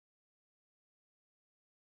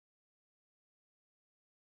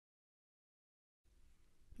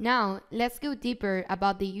Now, let's go deeper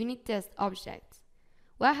about the UnitTest object.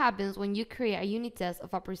 What happens when you create a unit test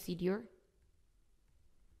of a procedure?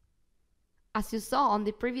 As you saw on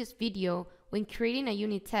the previous video, when creating a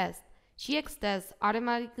unit test, GXtest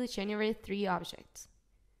automatically generates three objects.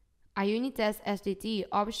 A UnitTest SDT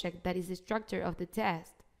object that is the structure of the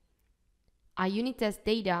test, a UnitTest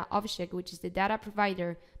data object which is the data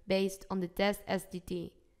provider based on the test SDT.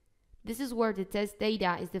 This is where the test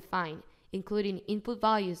data is defined, including input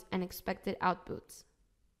values and expected outputs.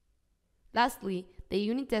 Lastly, the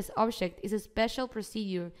UnitTest object is a special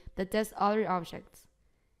procedure that tests other objects.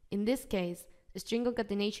 In this case, the string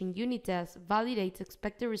concatenation UnitTest validates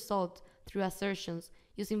expected results through assertions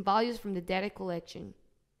using values from the data collection.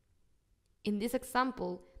 In this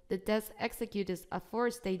example, the test executes a for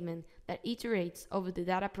statement that iterates over the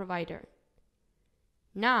data provider.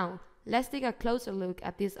 Now, let's take a closer look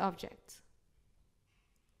at this object.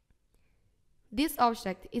 This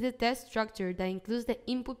object is a test structure that includes the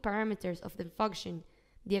input parameters of the function,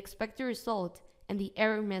 the expected result, and the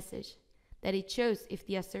error message that it shows if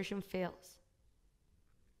the assertion fails.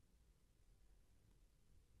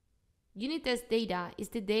 UnitTest data is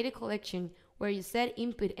the data collection where you set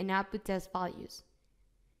input and output test values.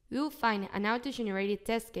 You will find an auto-generated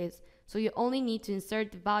test case, so you only need to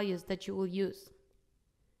insert the values that you will use.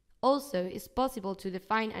 Also, it's possible to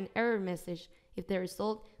define an error message if the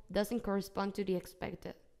result doesn't correspond to the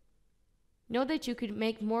expected. Note that you could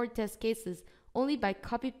make more test cases only by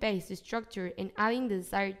copy-paste the structure and adding the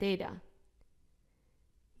desired data.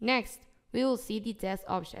 Next, we will see the test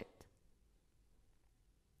object.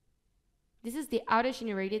 This is the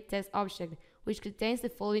auto-generated test object, which contains the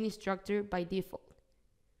following structure by default.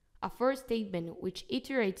 A for statement which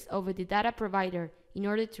iterates over the data provider in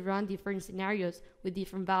order to run different scenarios with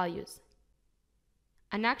different values.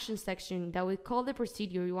 An action section that will call the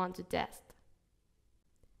procedure you want to test.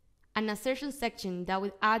 An assertion section that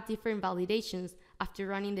will add different validations after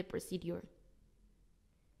running the procedure.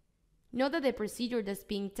 Note that the procedure that's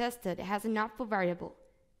being tested has an output variable.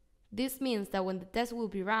 This means that when the test will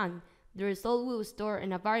be run, the result will store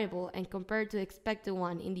in a variable and compare to the expected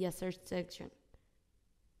one in the assert section.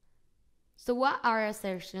 So what are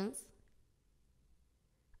assertions?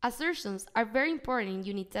 Assertions are very important in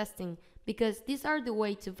unit testing because these are the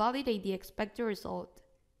way to validate the expected result.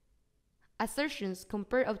 Assertions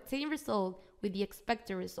compare obtained result with the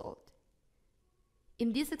expected result.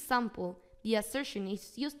 In this example, the assertion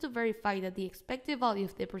is used to verify that the expected value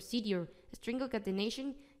of the procedure string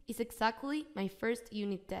concatenation is exactly my first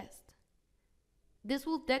unit test. This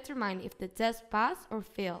will determine if the test passed or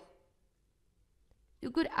failed.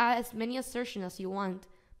 You could add as many assertions as you want,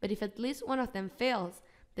 but if at least one of them fails,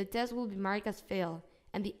 the test will be marked as failed,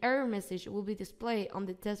 and the error message will be displayed on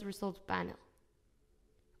the test results panel.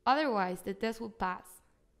 Otherwise, the test will pass.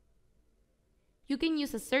 You can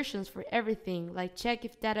use assertions for everything, like check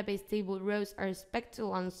if database table rows are expected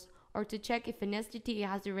ones or to check if an SDT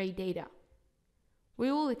has the right data.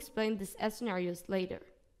 We will explain these scenarios later.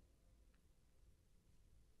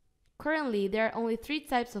 Currently, there are only three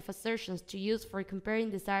types of assertions to use for comparing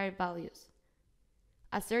desired values.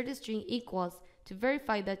 Assert string equals to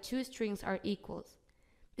verify that two strings are equals.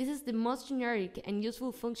 This is the most generic and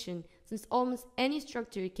useful function since almost any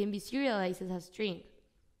structure can be serialized as a string.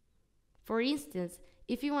 For instance,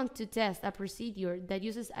 if you want to test a procedure that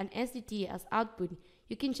uses an SDT as output,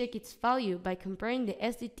 you can check its value by comparing the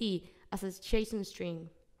SDT as a JSON string.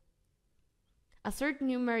 Assert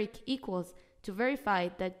numeric equals to verify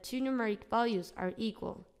that two numeric values are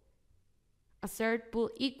equal. Assert bool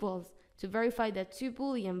equals to verify that two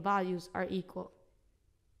Boolean values are equal.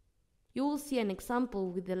 You will see an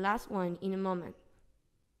example with the last one in a moment.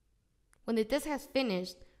 When the test has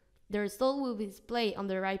finished, the result will be displayed on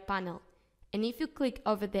the right panel, and if you click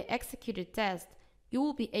over the executed test, you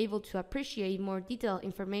will be able to appreciate more detailed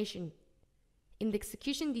information. In the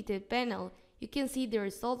execution detail panel, you can see the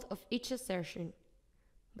result of each assertion.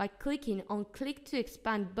 By clicking on Click to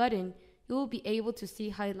Expand button, you will be able to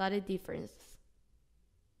see highlighted differences.